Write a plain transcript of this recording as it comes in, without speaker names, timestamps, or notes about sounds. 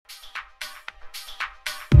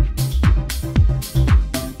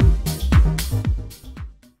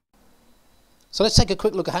So let's take a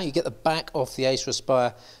quick look at how you get the back off the Acer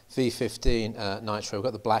V15 Nitro. We've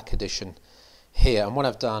got the black edition here, and what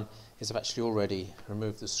I've done is I've actually already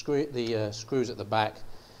removed the screws at the back.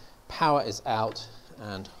 Power is out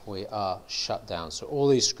and we are shut down. So all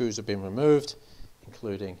these screws have been removed,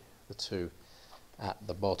 including the two at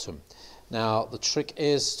the bottom. Now the trick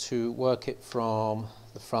is to work it from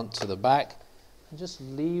the front to the back and just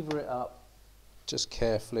lever it up just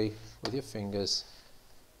carefully with your fingers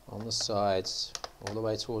on the sides all the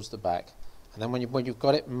way towards the back, and then when you've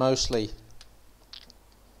got it mostly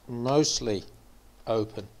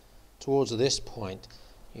open towards this point,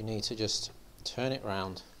 you need to just turn it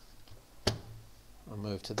round and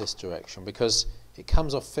move to this direction, because it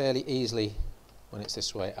comes off fairly easily when it's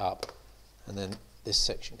this way up, and then this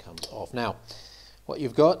section comes off. Now what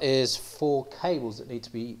you've got is 4 cables that need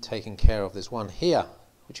to be taken care of. There's one here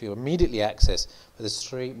which you immediately access, but there's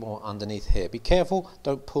 3 more underneath here. Be careful,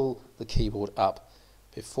 don't pull the keyboard up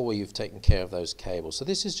before you've taken care of those cables. So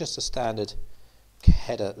this is just a standard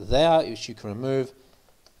header there, which you can remove,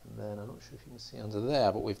 and then I'm not sure if you can see under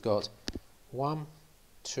there, but we've got 1,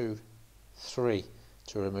 2, 3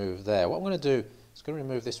 to remove there. What I'm going to do is going to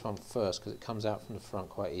remove this one first, because it comes out from the front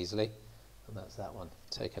quite easily, and that's that one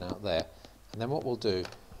taken out there. And then what we'll do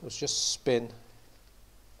is just spin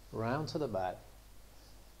round to the back,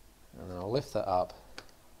 and then I'll lift that up,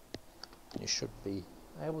 and you should be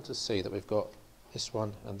able to see that we've got this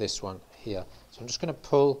one and this one here. So I'm just going to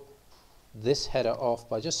pull this header off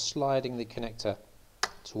by just sliding the connector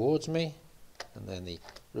towards me, and then the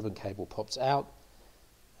ribbon cable pops out,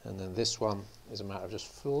 and then this one is a matter of just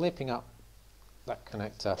flipping up that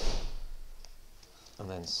connector and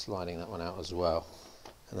then sliding that one out as well,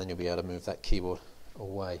 and then you'll be able to move that keyboard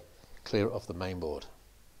away, clear it off the main board.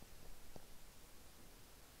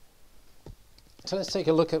 So let's take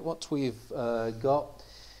a look at what we've got.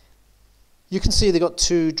 You can see they've got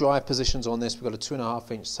 2 drive positions on this. We've got a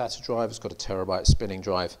 2.5-inch SATA drive, it's got a terabyte spinning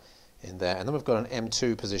drive in there, and then we've got an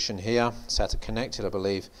M.2 position here, SATA connected I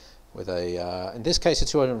believe, with a, in this case, a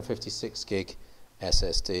 256 gig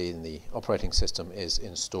SSD, and the operating system is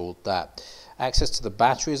installed that. Access to the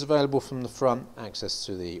battery is available from the front, access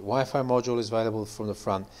to the Wi-Fi module is available from the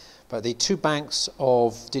front, but the 2 banks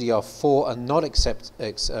of DDR4 are not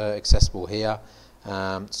accessible here.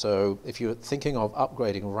 So if you're thinking of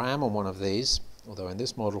upgrading RAM on one of these, although in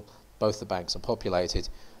this model both the banks are populated,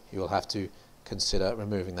 you will have to consider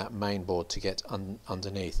removing that main board to get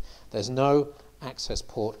underneath. There's no access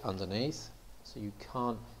port underneath, so you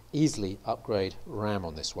can't easily upgrade RAM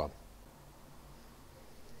on this one.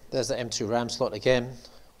 There's the M.2 RAM slot again.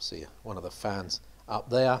 See one of the fans up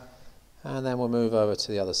there, and then we'll move over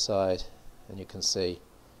to the other side, and you can see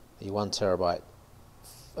the 1 terabyte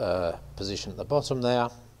position at the bottom there,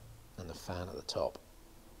 and the fan at the top.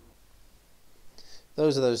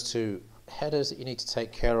 Those are those 2 headers that you need to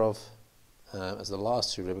take care of as the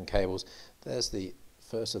last 2 ribbon cables. There's the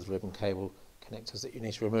first of the ribbon cable connectors that you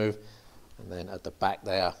need to remove, and then at the back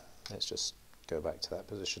there, let's just go back to that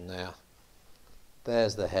position there.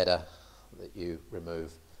 There's the header that you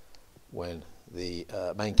remove when the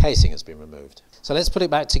main casing has been removed. So let's put it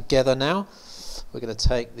back together now. We're going to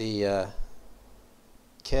take the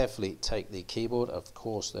carefully take the keyboard. Of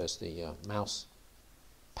course there's the mouse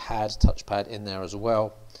pad, touchpad in there as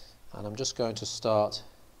well, and I'm just going to start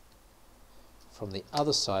from the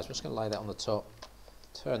other side. I'm just going to lay that on the top,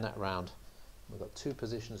 turn that round. We've got 2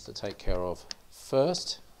 positions to take care of.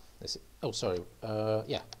 First, this,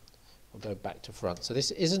 yeah, we'll go back to front. So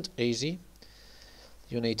this isn't easy.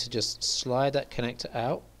 You'll need to just slide that connector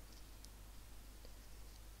out,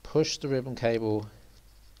 push the ribbon cable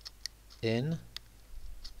in,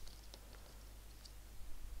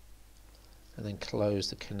 and then close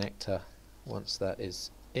the connector once that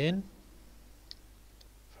is in,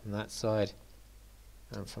 from that side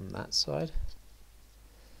and from that side.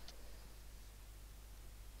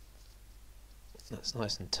 That's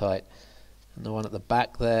nice and tight, and the one at the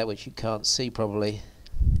back there, which you can't see probably,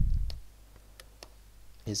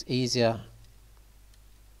 is easier.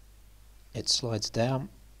 It slides down.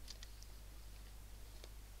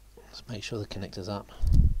 Let's make sure the connector's up.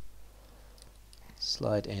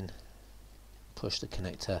 Slide in, push the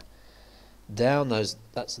connector down.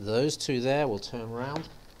 That's those 2 there. We'll turn round.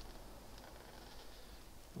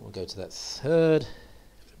 We'll go to that 3rd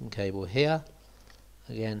ribbon cable here.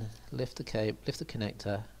 Again, lift the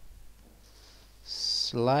connector,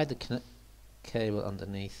 slide the cable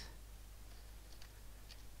underneath,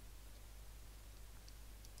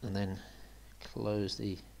 and then close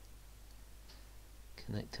the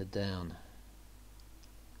connector down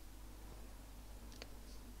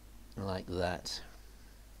like that.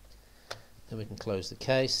 Then we can close the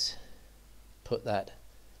case, put that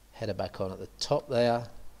header back on at the top there,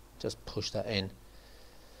 just push that in,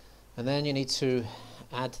 and then you need to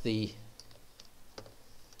add the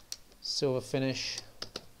silver finish,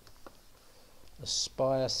 the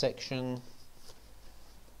spire section,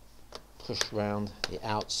 push round the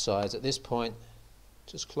outsides. At this point,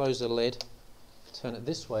 just close the lid, turn it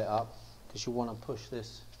this way up, because you want to push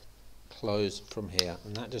this close from here,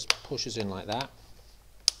 and that just pushes in like that.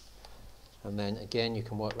 And then again you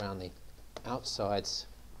can work around the outsides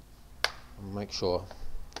and make sure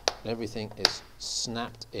everything is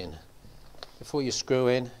snapped in. Before you screw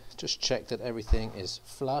in, just check that everything is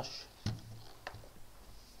flush.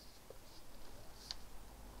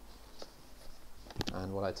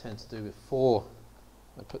 And what I tend to do before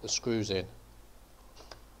I put the screws in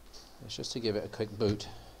is just to give it a quick boot,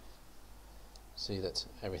 see that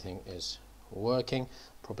everything is working.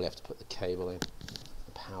 Probably have to put the cable in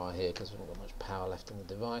the power here because I haven't got much power left in the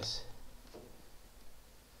device,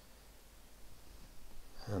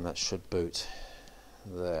 and that should boot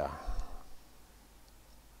there.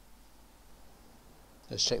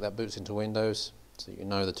 Let's check that boots into Windows so you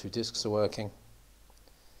know the two discs are working.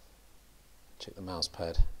 Check the mouse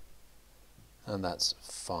pad, and that's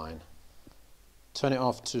fine. Turn it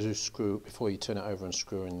off to screw before you turn it over and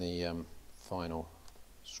screw in the final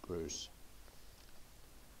screws.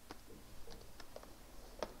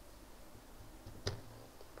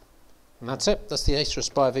 And that's it. That's the Acer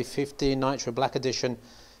V15 Nitro Black Edition.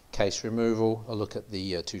 Case removal, a look at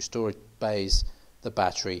the two storage bays, the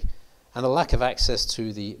battery, and the lack of access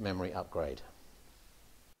to the memory upgrade.